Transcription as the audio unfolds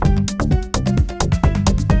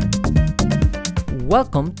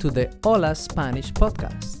Welcome to the HOLA Spanish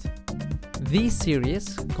podcast. This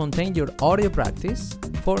series contains your audio practice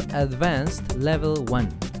for Advanced Level 1.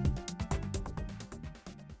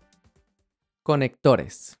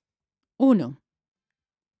 Conectores. 1.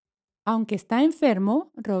 Aunque está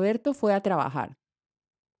enfermo, Roberto fue a trabajar.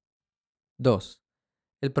 2.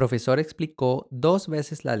 El profesor explicó 2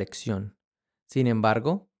 veces la lección. Sin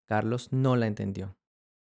embargo, Carlos no la entendió.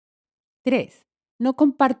 3. No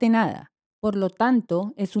comparte nada, por lo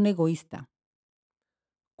tanto es un egoísta.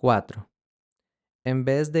 4. En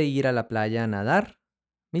vez de ir a la playa a nadar,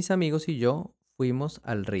 mis amigos y yo fuimos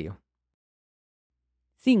al río.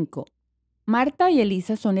 5. Marta y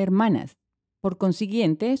Elisa son hermanas. Por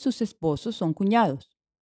consiguiente, sus esposos son cuñados.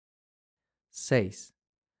 6.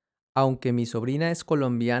 Aunque mi sobrina es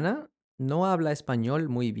colombiana, no habla español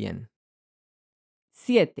muy bien.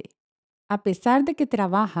 7. A pesar de que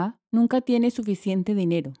trabaja, nunca tiene suficiente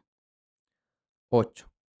dinero.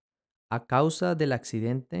 8. A causa del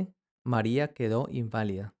accidente, María quedó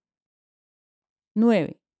inválida.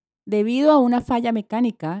 9. Debido a una falla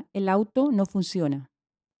mecánica, el auto no funciona.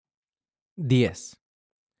 10.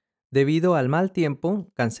 Debido al mal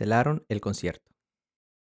tiempo, cancelaron el concierto.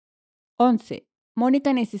 11.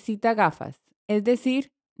 Mónica necesita gafas, es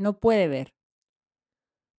decir, no puede ver.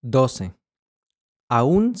 12.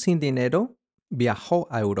 Aún sin dinero, viajó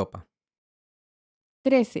a Europa.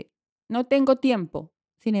 13. No tengo tiempo.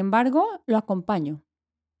 Sin embargo, lo acompaño.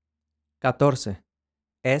 14.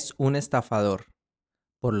 Es un estafador.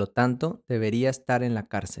 Por lo tanto, debería estar en la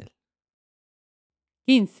cárcel.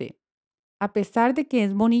 15. A pesar de que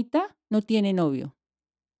es bonita, no tiene novio.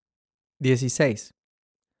 16.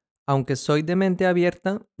 Aunque soy de mente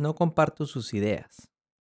abierta, no comparto sus ideas.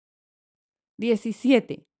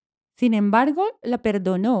 17. Sin embargo, la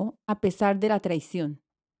perdonó a pesar de la traición.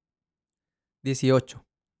 18.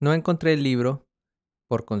 No encontré el libro,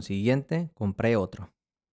 por consiguiente, compré otro.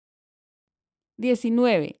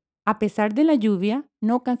 19. A pesar de la lluvia,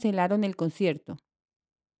 no cancelaron el concierto.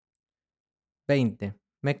 20.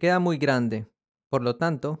 Me queda muy grande, por lo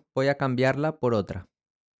tanto, voy a cambiarla por otra.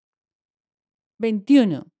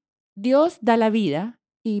 21. Dios da la vida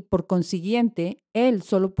y, por consiguiente, Él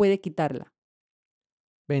solo puede quitarla.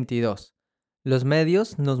 22. Los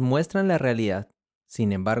medios nos muestran la realidad,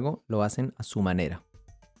 sin embargo, lo hacen a su manera.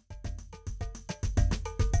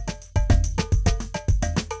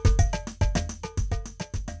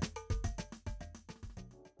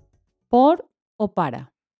 Por o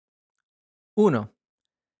para. 1.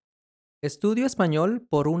 Estudio español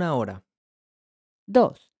por 1 hora.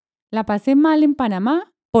 2. La pasé mal en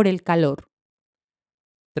Panamá por el calor.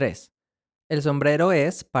 3. El sombrero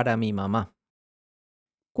es para mi mamá.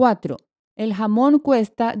 4. El jamón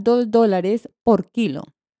cuesta $2 por kilo.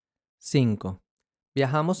 5.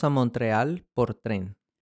 Viajamos a Montreal por tren.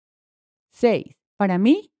 6. Para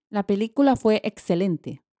mí, la película fue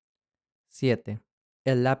excelente. 7.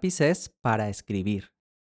 El lápiz es para escribir.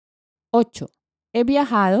 8. He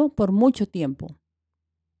viajado por mucho tiempo.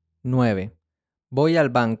 9. Voy al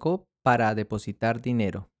banco para depositar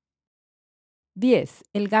dinero. 10.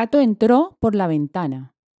 El gato entró por la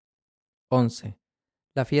ventana. 11.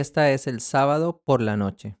 La fiesta es el sábado por la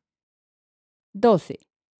noche. 12.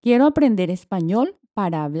 Quiero aprender español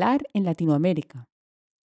para hablar en Latinoamérica.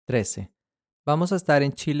 13. Vamos a estar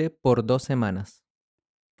en Chile por 2 semanas.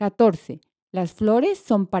 14. Las flores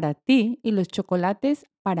son para ti y los chocolates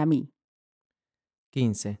para mí.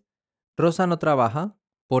 15. Rosa no trabaja,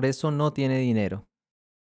 por eso no tiene dinero.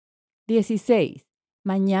 16.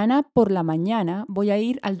 Mañana por la mañana voy a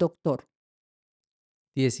ir al doctor.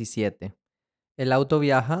 17. El auto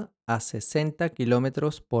viaja a 60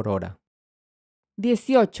 kilómetros por hora.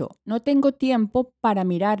 18. No tengo tiempo para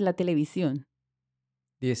mirar la televisión.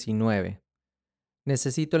 19.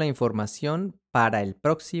 Necesito la información para el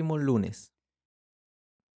próximo lunes.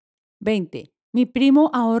 20. Mi primo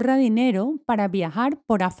ahorra dinero para viajar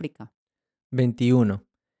por África. 21.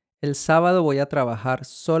 El sábado voy a trabajar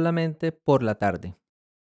solamente por la tarde.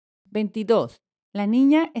 22. La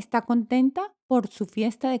niña está contenta por su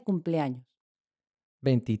fiesta de cumpleaños.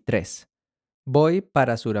 23. Voy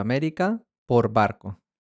para Sudamérica por barco.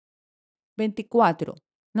 24.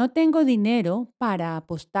 No tengo dinero para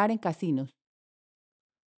apostar en casinos.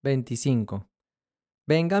 25.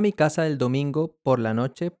 Venga a mi casa el domingo por la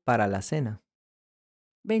noche para la cena.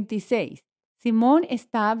 26. Simón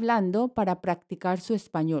está hablando para practicar su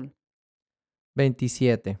español.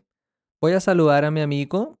 27. Voy a saludar a mi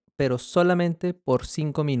amigo, pero solamente por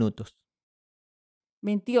 5 minutos.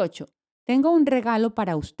 28. Tengo un regalo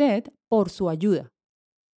para usted por su ayuda.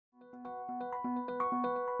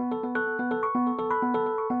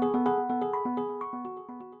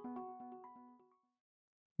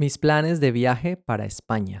 Mis planes de viaje para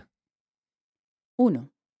España. 1.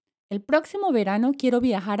 El próximo verano quiero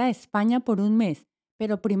viajar a España por un mes,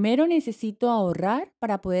 pero primero necesito ahorrar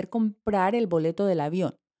para poder comprar el boleto del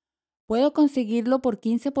avión. Puedo conseguirlo por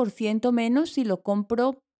 15% menos si lo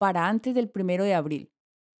compro para antes del 1 de abril.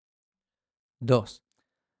 2.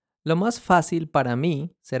 Lo más fácil para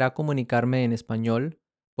mí será comunicarme en español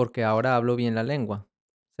porque ahora hablo bien la lengua.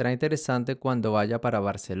 Será interesante cuando vaya para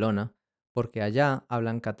Barcelona porque allá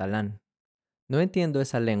hablan catalán. No entiendo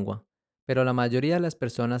esa lengua, pero la mayoría de las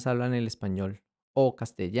personas hablan el español o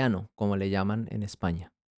castellano, como le llaman en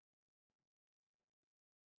España.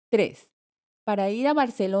 3. Para ir a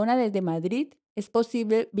Barcelona desde Madrid es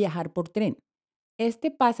posible viajar por tren. Este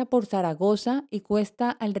pasa por Zaragoza y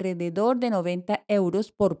cuesta alrededor de 90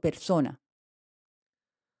 euros por persona.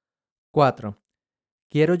 4.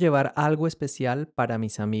 Quiero llevar algo especial para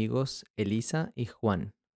mis amigos Elisa y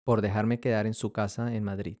Juan, por dejarme quedar en su casa en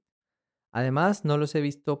Madrid. Además, no los he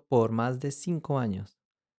visto por más de 5 años.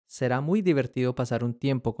 Será muy divertido pasar un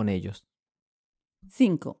tiempo con ellos.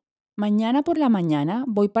 5. Mañana por la mañana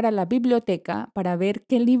voy para la biblioteca para ver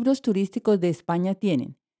qué libros turísticos de España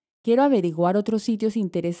tienen. Quiero averiguar otros sitios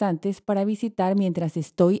interesantes para visitar mientras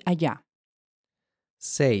estoy allá.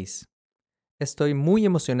 6. Estoy muy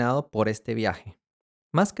emocionado por este viaje.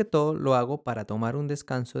 Más que todo lo hago para tomar un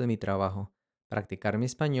descanso de mi trabajo, practicar mi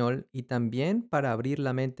español y también para abrir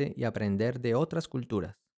la mente y aprender de otras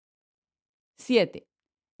culturas. 7.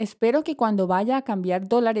 Espero que cuando vaya a cambiar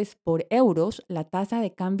dólares por euros, la tasa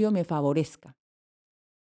de cambio me favorezca.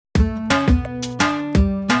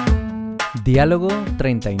 Diálogo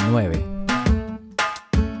 39.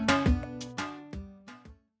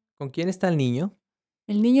 ¿Con quién está el niño?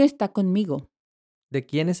 El niño está conmigo. ¿De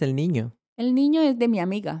quién es el niño? El niño es de mi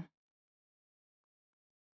amiga.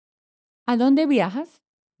 ¿A dónde viajas?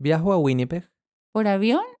 Viajo a Winnipeg ¿Por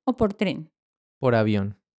avión o por tren? por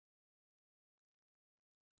avión.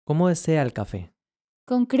 ¿Cómo desea el café?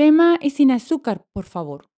 Con crema y sin azúcar, por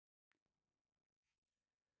favor.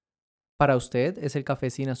 ¿Para usted es el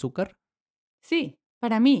café sin azúcar? Sí,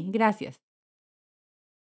 para mí, gracias.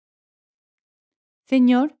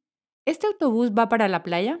 Señor, ¿este autobús va para la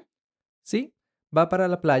playa? Sí, va para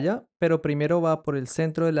la playa, pero primero va por el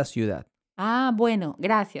centro de la ciudad. Ah, bueno,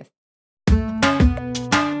 gracias.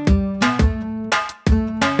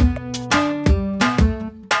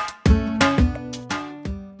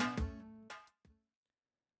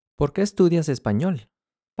 ¿Por qué estudias español?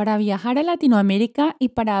 Para viajar a Latinoamérica y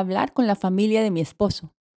para hablar con la familia de mi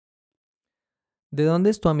esposo. ¿De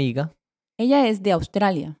dónde es tu amiga? Ella es de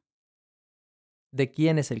Australia. ¿De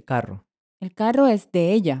quién es el carro? El carro es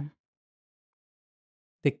de ella.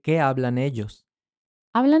 ¿De qué hablan ellos?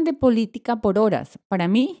 Hablan de política por horas. Para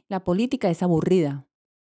mí, la política es aburrida.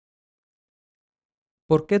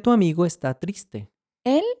 ¿Por qué tu amigo está triste?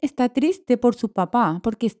 Él está triste por su papá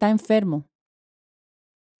porque está enfermo.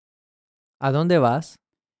 ¿A dónde vas?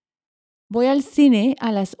 Voy al cine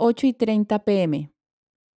a las 8:30 p.m.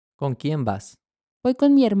 ¿Con quién vas? Voy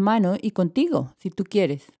con mi hermano y contigo, si tú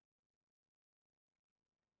quieres.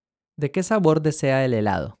 ¿De qué sabor desea el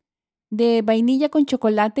helado? De vainilla con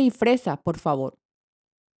chocolate y fresa, por favor.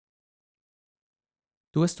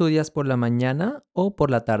 ¿Tú estudias por la mañana o por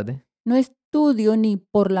la tarde? No estudio ni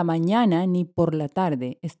por la mañana ni por la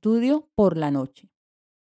tarde, estudio por la noche.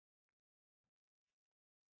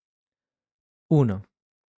 1.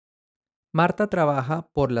 Marta trabaja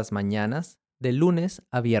por las mañanas de lunes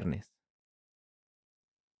a viernes.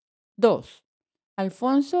 2.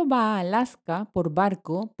 Alfonso va a Alaska por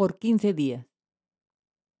barco por 15 días.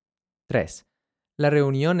 3. La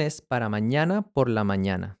reunión es para mañana por la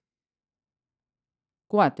mañana.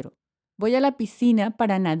 4. Voy a la piscina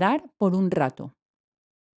para nadar por un rato.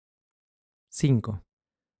 5.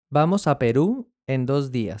 Vamos a Perú en 2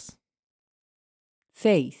 días.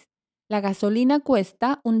 6. La gasolina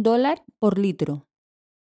cuesta $1 por litro.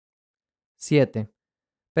 7.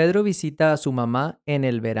 Pedro visita a su mamá en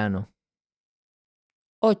el verano.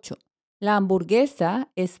 8. La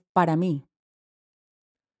hamburguesa es para mí.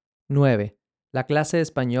 9. La clase de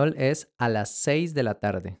español es a las 6 de la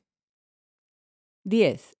tarde.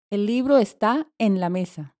 10. El libro está en la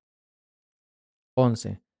mesa.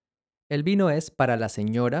 11. El vino es para la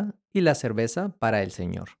señora y la cerveza para el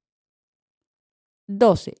señor.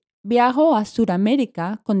 12. Viajo a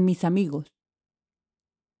Sudamérica con mis amigos.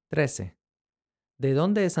 13. ¿De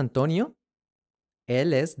dónde es Antonio?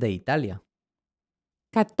 Él es de Italia.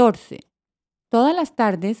 14. Todas las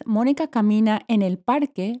tardes, Mónica camina en el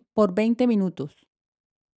parque por 20 minutos.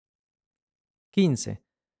 15.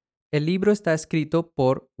 El libro está escrito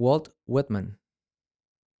por Walt Whitman.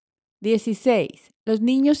 16. Los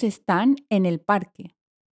niños están en el parque.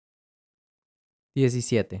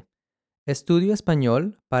 17. Estudio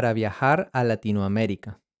español para viajar a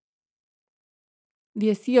Latinoamérica.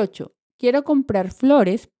 18. Quiero comprar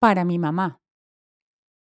flores para mi mamá.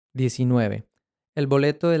 19. El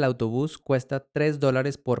boleto del autobús cuesta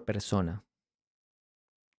 $3 por persona.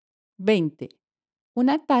 20.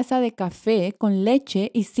 Una taza de café con leche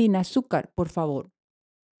y sin azúcar, por favor.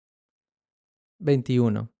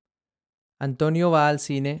 21. Antonio va al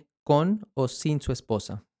cine con o sin su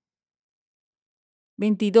esposa.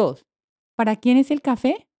 22. ¿Para quién es el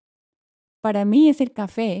café? Para mí es el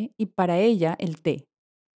café y para ella el té.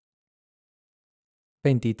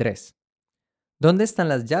 23. ¿Dónde están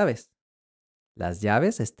las llaves? Las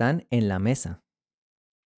llaves están en la mesa.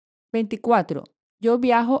 24. Yo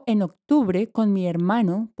viajo en octubre con mi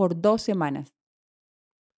hermano por 2 semanas.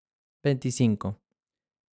 25.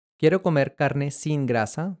 Quiero comer carne sin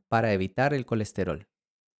grasa para evitar el colesterol.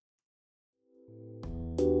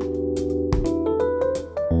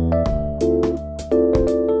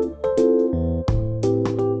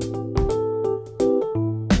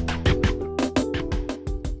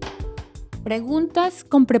 Preguntas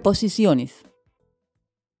con preposiciones.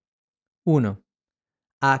 1.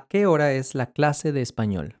 ¿A qué hora es la clase de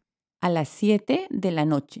español? A las 7 de la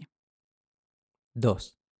noche.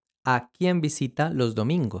 2. ¿A quién visita los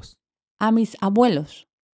domingos? A mis abuelos.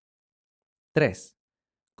 3.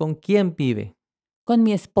 ¿Con quién vive? Con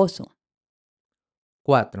mi esposo.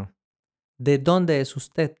 4. ¿De dónde es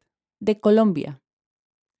usted? De Colombia.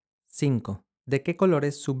 5. ¿De qué color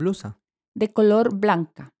es su blusa? De color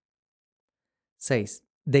blanca. 6.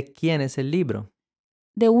 ¿De quién es el libro?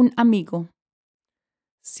 De un amigo.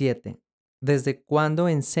 7. ¿Desde cuándo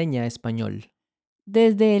enseña español?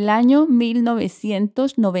 Desde el año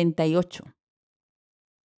 1998.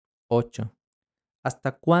 8.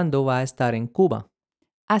 ¿Hasta cuándo va a estar en Cuba?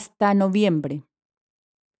 Hasta noviembre.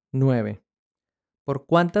 9. ¿Por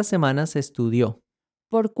cuántas semanas estudió?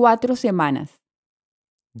 Por 4 semanas.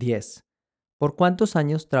 10. ¿Por cuántos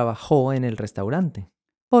años trabajó en el restaurante?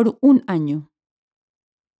 Por un año.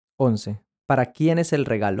 11. ¿Para quién es el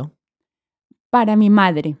regalo? Para mi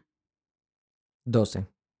madre. 12.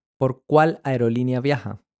 ¿Por cuál aerolínea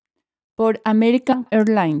viaja? Por American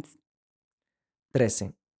Airlines.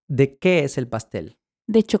 13. ¿De qué es el pastel?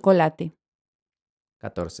 De chocolate.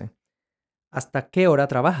 14. ¿Hasta qué hora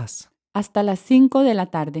trabajas? Hasta las 5 de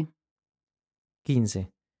la tarde.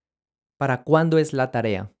 15. ¿Para cuándo es la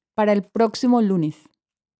tarea? Para el próximo lunes.